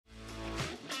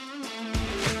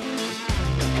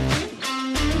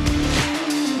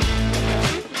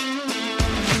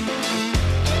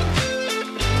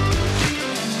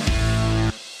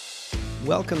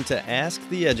Welcome to Ask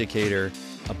the Educator,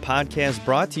 a podcast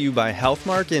brought to you by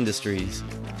Healthmark Industries.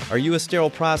 Are you a sterile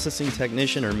processing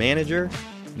technician or manager?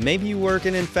 Maybe you work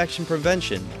in infection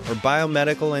prevention or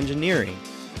biomedical engineering.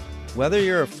 Whether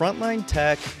you're a frontline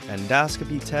tech,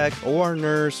 endoscopy tech, OR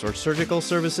nurse, or surgical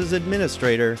services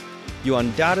administrator, you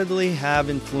undoubtedly have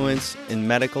influence in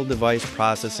medical device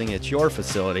processing at your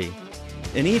facility.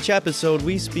 In each episode,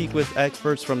 we speak with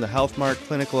experts from the Healthmark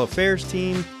Clinical Affairs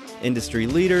team, industry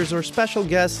leaders, or special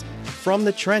guests from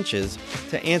the trenches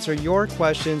to answer your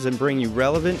questions and bring you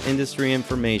relevant industry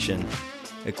information,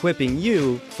 equipping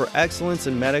you for excellence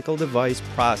in medical device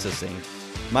processing.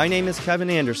 My name is Kevin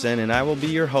Anderson, and I will be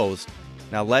your host.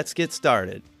 Now let's get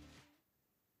started.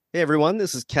 Hey everyone,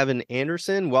 this is Kevin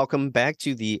Anderson. Welcome back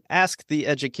to the Ask the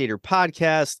Educator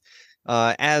podcast.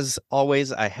 As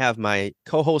always, I have my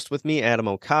co-host with me, Adam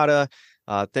Okada.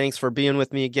 Thanks for being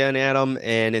with me again, Adam.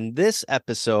 And in this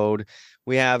episode,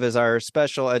 we have as our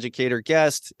special educator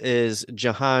guest is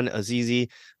Jahan Azizi,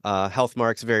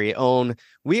 Healthmark's very own.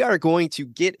 We are going to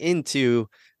get into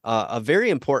a very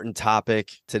important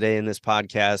topic today in this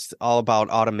podcast, all about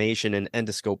automation and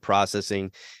endoscope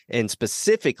processing, and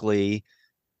specifically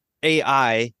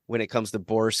AI when it comes to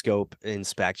borescope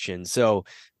inspection. So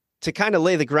to kind of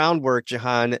lay the groundwork,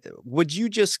 Jahan, would you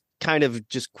just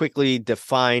quickly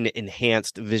define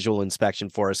enhanced visual inspection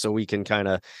for us so we can kind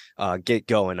of get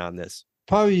going on this?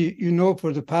 Probably,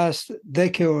 for the past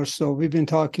decade or so, we've been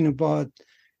talking about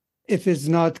if it's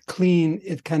not clean,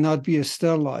 it cannot be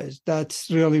sterilized.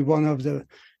 That's really one of the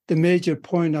major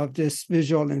point of this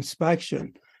visual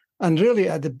inspection. And really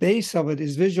at the base of it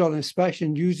is visual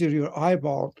inspection using your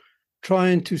eyeball,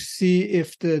 trying to see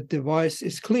if the device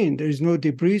is clean. There is no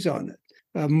debris on it.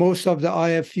 Most of the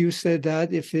IFU said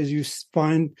that if you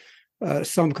find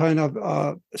some kind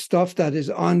of stuff that is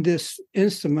on this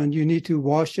instrument, you need to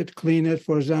wash it, clean it.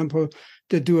 For example,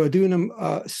 the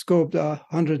duodenum scope, the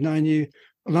 190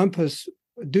 Olympus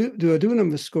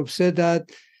duodenum scope said that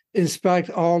inspect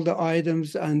all the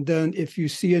items, and then if you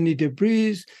see any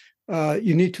debris,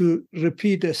 you need to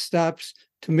repeat the steps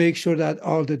to make sure that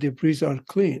all the debris are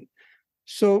clean.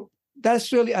 So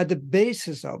that's really at the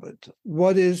basis of it.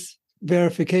 What is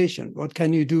verification? What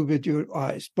can you do with your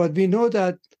eyes? But we know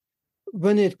that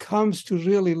when it comes to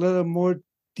really a little more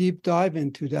deep dive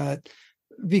into that,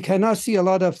 we cannot see a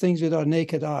lot of things with our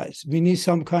naked eyes. We need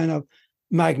some kind of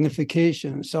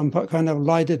magnification, some kind of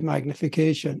lighted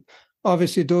magnification.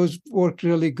 Obviously, those work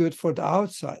really good for the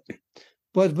outside.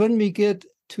 But when we get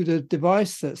to the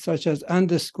devices, such as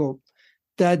endoscope,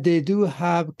 that they do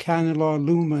have cannular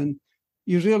lumen,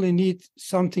 you really need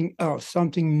something else,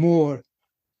 something more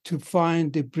to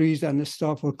find debris and the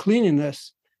stuff or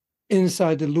cleanliness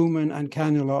inside the lumen and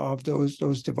cannula of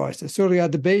those devices. So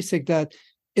at the basic, that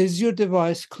is your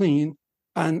device clean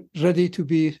and ready to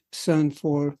be sent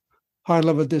for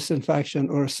high-level disinfection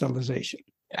or sterilization.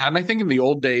 And I think in the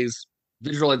old days,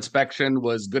 visual inspection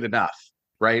was good enough,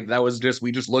 right? That was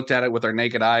we just looked at it with our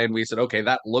naked eye and we said, okay,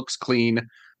 that looks clean.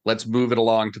 Let's move it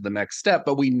along to the next step.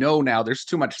 But we know now there's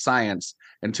too much science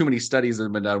and too many studies that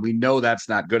have been done. We know that's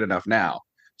not good enough now.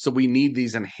 So we need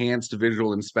these enhanced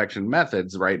visual inspection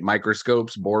methods, right?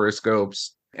 Microscopes,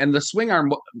 borescopes, and the swing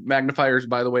arm magnifiers,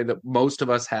 by the way, that most of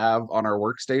us have on our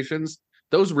workstations,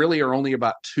 those really are only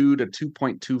about 2 to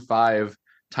 2.25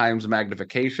 times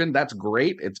magnification. That's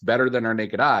great. It's better than our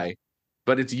naked eye,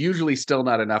 but it's usually still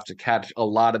not enough to catch a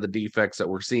lot of the defects that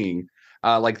we're seeing.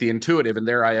 Like the Intuitive in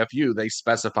their IFU, they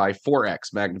specify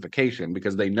 4x magnification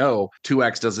because they know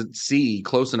 2x doesn't see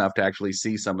close enough to actually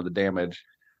see some of the damage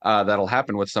that'll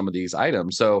happen with some of these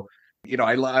items. So,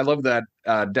 I love that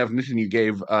definition you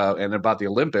gave and about the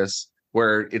Olympus,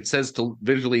 where it says to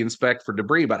visually inspect for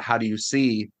debris, but how do you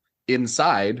see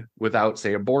inside without,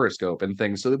 say, a borescope and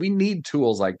things? So that we need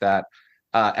tools like that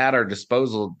at our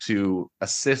disposal to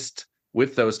assist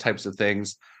with those types of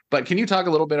things. But can you talk a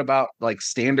little bit about like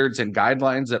standards and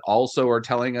guidelines that also are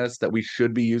telling us that we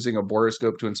should be using a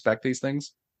borescope to inspect these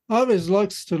things? Always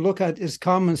looks to look at is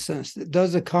common sense.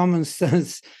 Does the common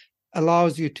sense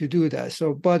allows you to do that?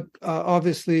 So, but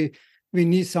obviously we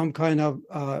need some kind of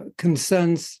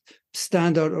consensus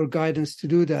standard or guidance to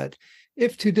do that.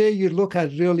 If today you look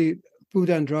at really Food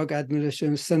and Drug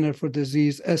Administration, Center for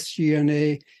Disease,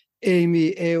 SGNA,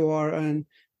 AMI, AOR, and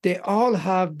they all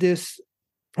have this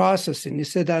processing. You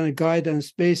said that a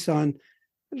guidance based on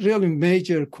really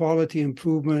major quality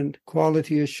improvement,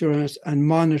 quality assurance, and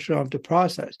monitor of the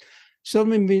process. So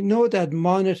when we know that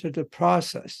monitor the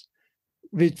process,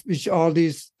 which all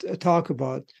these talk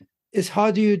about, is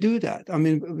how do you do that? I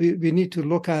mean, we need to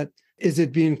look at, is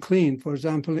it being cleaned? For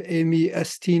example, AMI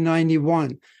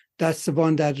ST91, that's the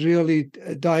one that really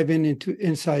dive into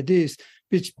inside this,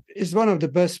 which is one of the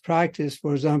best practice,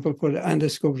 for example, for the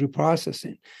endoscope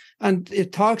reprocessing. And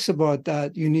it talks about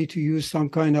that you need to use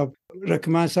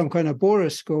recommend some kind of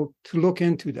borescope to look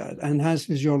into that, enhance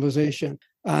visualization.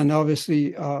 And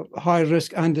obviously,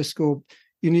 high-risk endoscope,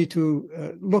 you need to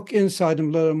look inside them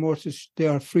a little more so they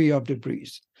are free of debris.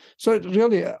 So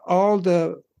really, all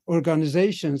the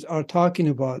organizations are talking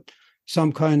about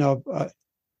some kind of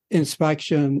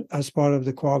inspection as part of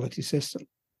the quality system.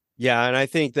 Yeah, and I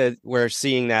think that we're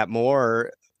seeing that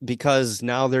more because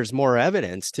now there's more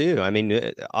evidence too. I mean,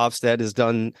 Ofsted has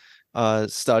done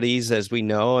studies, as we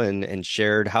know, and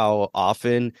shared how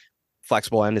often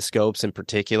flexible endoscopes in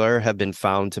particular have been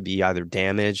found to be either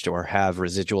damaged or have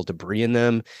residual debris in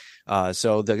them.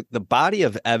 So the body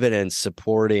of evidence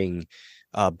supporting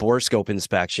borescope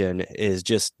inspection is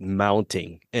just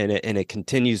mounting, and it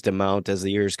continues to mount as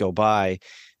the years go by.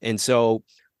 And so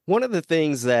one of the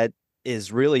things that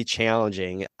is really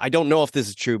challenging, I don't know if this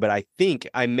is true, but I think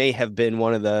I may have been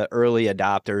one of the early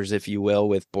adopters, if you will,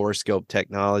 with borescope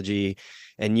technology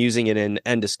and using it in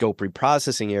endoscope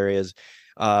reprocessing areas.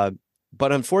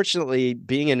 But unfortunately,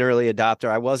 being an early adopter,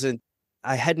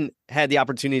 I hadn't had the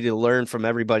opportunity to learn from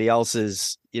everybody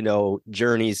else's,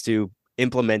 journeys to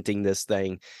implementing this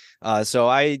thing. So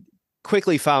I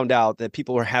quickly found out that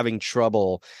people were having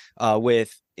trouble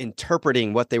with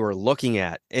interpreting what they were looking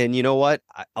at. And you know what?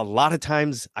 A lot of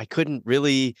times I couldn't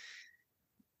really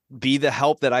be the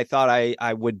help that I thought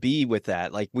I would be with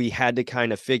that. Like, we had to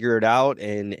kind of figure it out.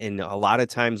 And a lot of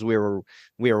times we were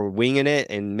winging it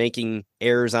and making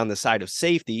errors on the side of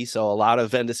safety. So a lot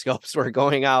of endoscopes were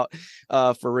going out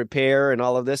for repair and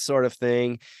all of this sort of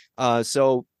thing.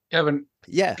 So Kevin,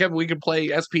 yeah, we could play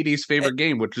SPD's favorite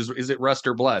game, which is it Rust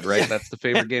or Blood, right? That's the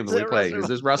favorite game that we play. Is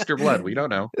this Rust or Blood? We don't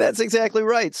know. That's exactly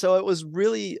right. So it was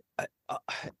really,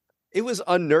 it was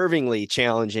unnervingly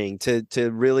challenging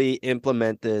to really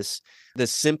implement this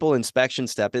simple inspection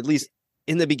step. At least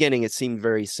in the beginning, it seemed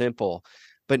very simple.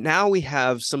 But now we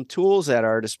have some tools at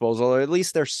our disposal, or at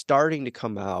least they're starting to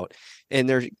come out, and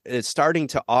they're starting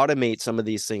to automate some of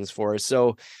these things for us.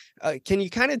 So can you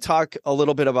kind of talk a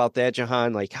little bit about that,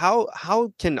 Jahan? Like,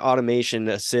 how can automation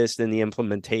assist in the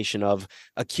implementation of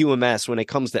a QMS when it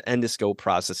comes to endoscope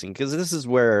processing? Because this is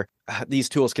where these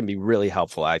tools can be really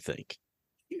helpful, I think.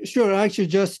 Sure. Actually,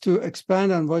 just to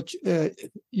expand on what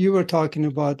you were talking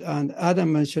about and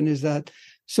Adam mentioned, is that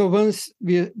so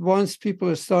once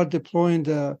people start deploying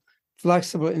the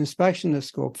flexible inspection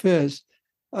scope, FIS,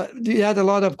 we had a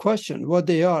lot of questions what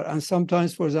they are. And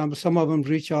sometimes, for example, some of them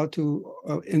reach out to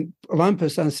in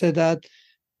Olympus and say that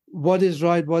what is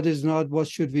right, what is not, what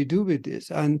should we do with this?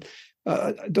 And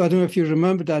I don't know if you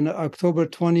remember that on October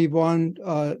 21,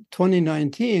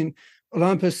 2019,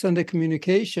 Olympus sent a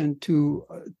communication to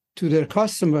their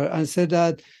customer and said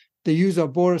that the use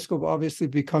of borescope obviously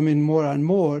becoming more and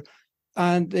more.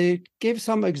 And they gave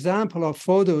some example of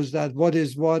photos that what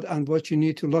is what and what you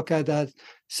need to look at, that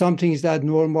something is that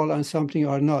normal and something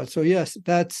are not. So yes,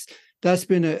 that's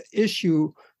been an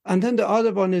issue. And then the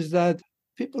other one is that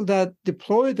people that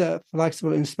deploy the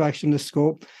flexible inspection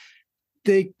scope,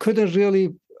 they couldn't really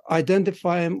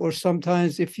identify them, or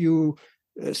sometimes if you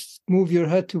move your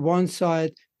head to one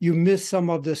side, you miss some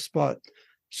of the spot.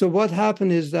 So what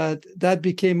happened is that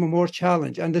became a more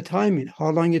challenge, and the timing,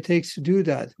 how long it takes to do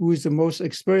that, who is the most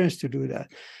experienced to do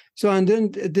that. So, and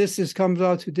then comes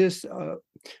out to this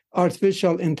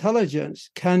artificial intelligence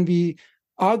can be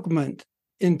augment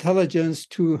intelligence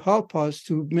to help us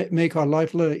to make our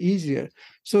life a little easier.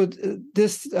 So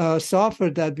this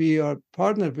software that we are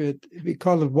partnered with, we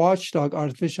call it Watchdog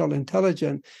Artificial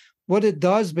Intelligence. What it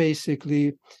does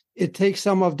basically, it takes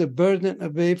some of the burden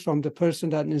away from the person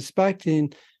that is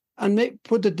inspecting and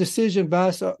put the decision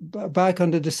back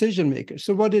on the decision maker.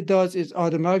 So what it does is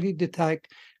automatically detect,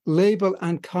 label,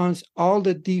 and counts all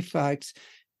the defects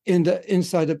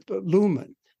inside the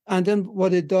lumen. And then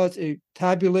what it does, it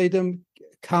tabulates them,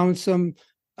 counts them,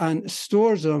 and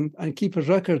stores them, and keep a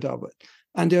record of it.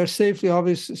 And they are safely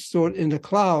obviously stored in the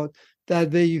cloud.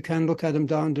 That way you can look at them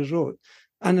down the road.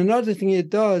 And another thing it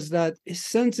does, that it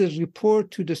sends a report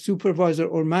to the supervisor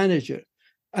or manager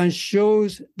and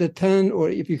shows the 10, or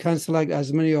if you can select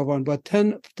as many of one, but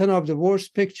 10 of the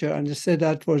worst picture. And they say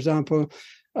that, for example,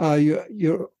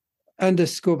 your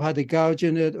endoscope had a gouge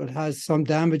in it or has some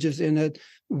damages in it.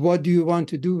 What do you want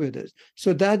to do with it?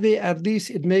 So that way, at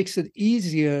least it makes it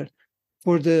easier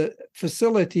for the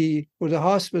facility or the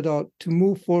hospital to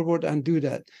move forward and do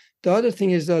that. The other thing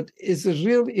is that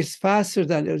it's faster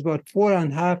than, it's about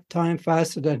 4.5 times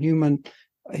faster than human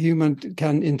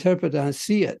can interpret and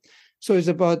see it. So it's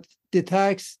about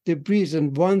detects debris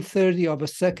in 1/30 of a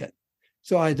second.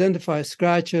 So identify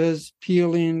scratches,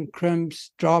 peeling,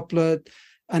 crimps, droplet,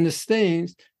 and the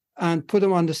stains, and put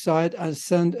them on the side and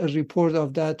send a report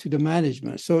of that to the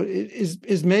management. So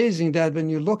it's amazing that when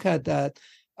you look at that,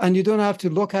 and you don't have to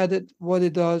look at it, what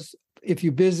it does. If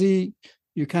you're busy,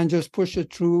 you can just push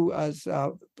it through as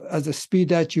a speed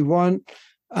that you want,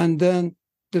 and then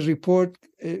the report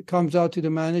comes out to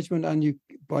the management, and you,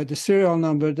 by the serial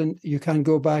number, then you can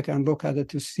go back and look at it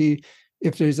to see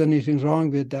if there's anything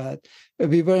wrong with that.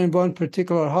 We were in one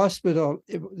particular hospital.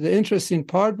 The interesting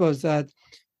part was that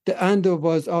the endo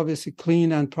was obviously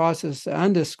clean and processed the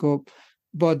endoscope,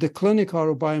 but the clinical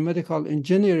or biomedical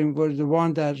engineering were the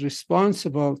one that's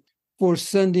responsible for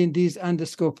sending these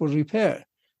endoscope for repair.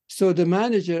 So the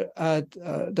manager at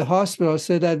the hospital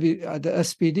said that the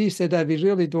SPD said that we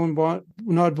really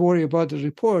not worry about the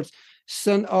reports,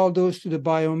 send all those to the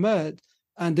biomed,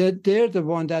 and they're the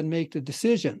one that make the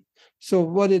decision. So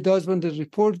what it does when the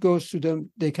report goes to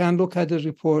them, they can look at the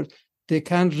report, they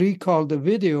can recall the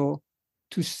video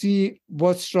to see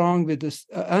what's wrong with this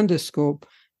endoscope,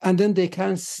 and then they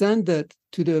can send it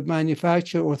to the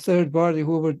manufacturer or third party,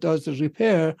 whoever does the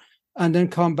repair, and then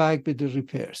come back with the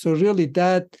repair. So really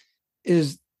that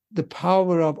is the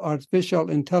power of artificial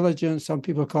intelligence. Some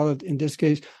people call it, in this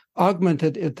case,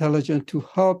 augmented intelligence, to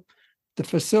help the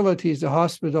facilities, the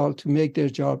hospital, to make their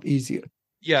job easier.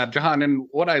 Yeah, Jahan, and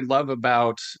what I love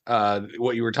about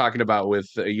what you were talking about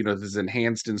with this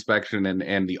enhanced inspection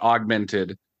and the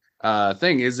augmented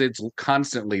thing is it's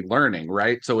constantly learning,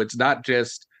 right? So it's not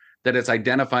just that it's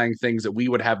identifying things that we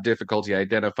would have difficulty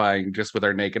identifying just with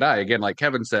our naked eye. Again, like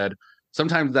Kevin said,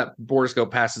 sometimes that borescope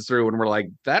passes through and we're like,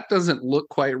 that doesn't look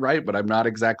quite right, but I'm not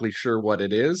exactly sure what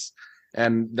it is.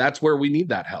 And that's where we need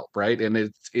that help, right?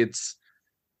 And it's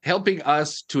helping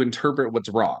us to interpret what's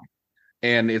wrong.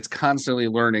 And it's constantly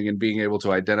learning and being able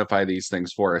to identify these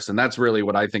things for us. And that's really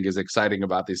what I think is exciting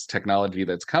about this technology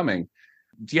that's coming.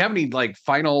 Do you have any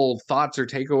final thoughts or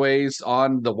takeaways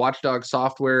on the Watchdog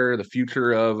software, the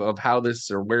future of how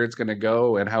this, or where it's going to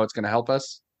go and how it's going to help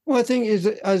us? Well, I think is,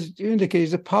 as you indicate,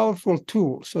 is a powerful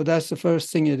tool. So that's the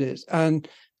first thing it is. And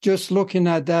just looking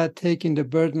at that, taking the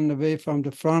burden away from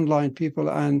the frontline people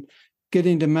and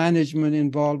getting the management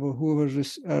involved or whoever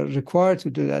is required to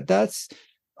do that, that's,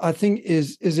 I think,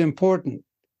 is important.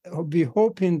 I'll be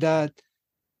hoping that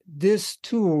this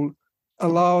tool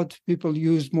allowed people to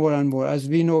use more and more. As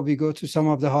we know, we go to some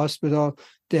of the hospital,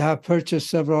 they have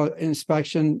purchased several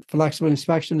flexible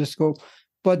inspection scope,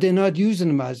 but they're not using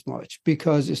them as much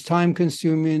because it's time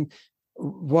consuming.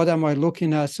 What am I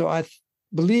looking at? So I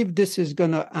believe this is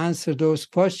going to answer those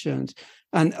questions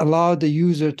and allow the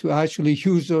user to actually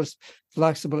use those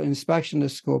flexible inspection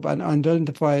scope and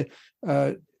identify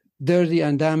dirty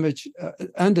and damaged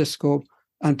endoscope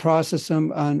and process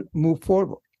them and move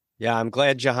forward. Yeah, I'm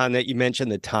glad, Jahan, that you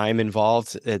mentioned the time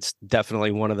involved. It's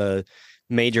definitely one of the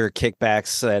major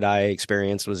kickbacks that I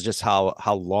experienced was just how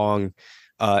long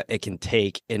it can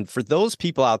take. And for those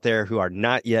people out there who are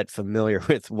not yet familiar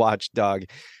with Watchdog,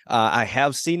 I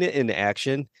have seen it in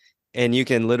action, and you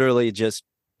can literally just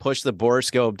push the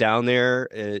borescope down there,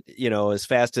 as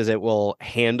fast as it will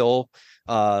handle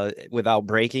without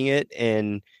breaking it.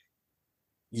 And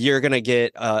you're going to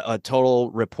get a total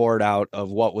report out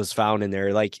of what was found in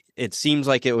there. Like, it seems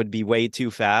like it would be way too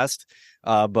fast,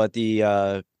 but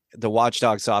the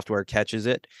Watchdog software catches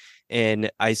it.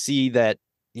 And I see that,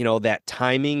 that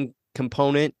timing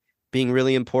component being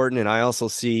really important. And I also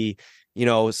see,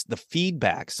 the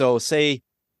feedback. So say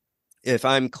if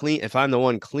I'm the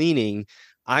one cleaning,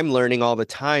 I'm learning all the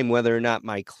time whether or not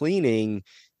my cleaning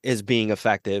is being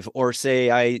effective. Or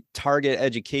say I target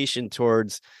education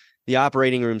towards the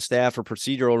operating room staff or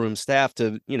procedural room staff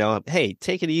to, hey,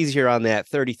 take it easier on that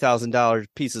 $30,000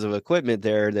 pieces of equipment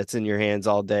there that's in your hands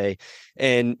all day.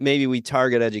 And maybe we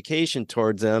target education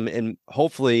towards them. And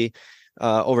hopefully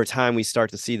over time, we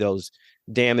start to see those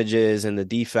damages and the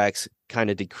defects kind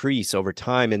of decrease over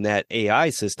time. And that AI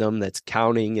system that's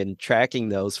counting and tracking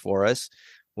those for us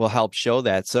will help show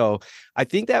that. So I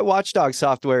think that Watchdog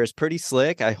software is pretty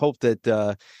slick. I hope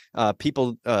that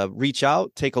people reach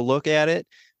out, take a look at it.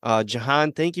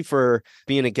 Jahan, thank you for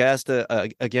being a guest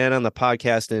again on the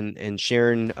podcast and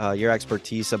sharing your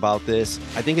expertise about this.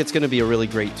 I think it's going to be a really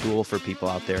great tool for people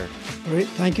out there. Great.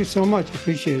 Thank you so much.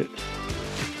 Appreciate it.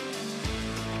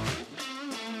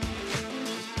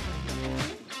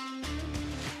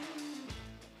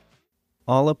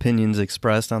 All opinions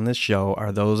expressed on this show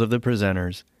are those of the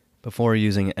presenters. Before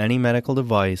using any medical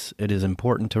device, it is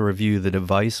important to review the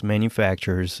device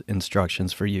manufacturer's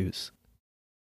instructions for use.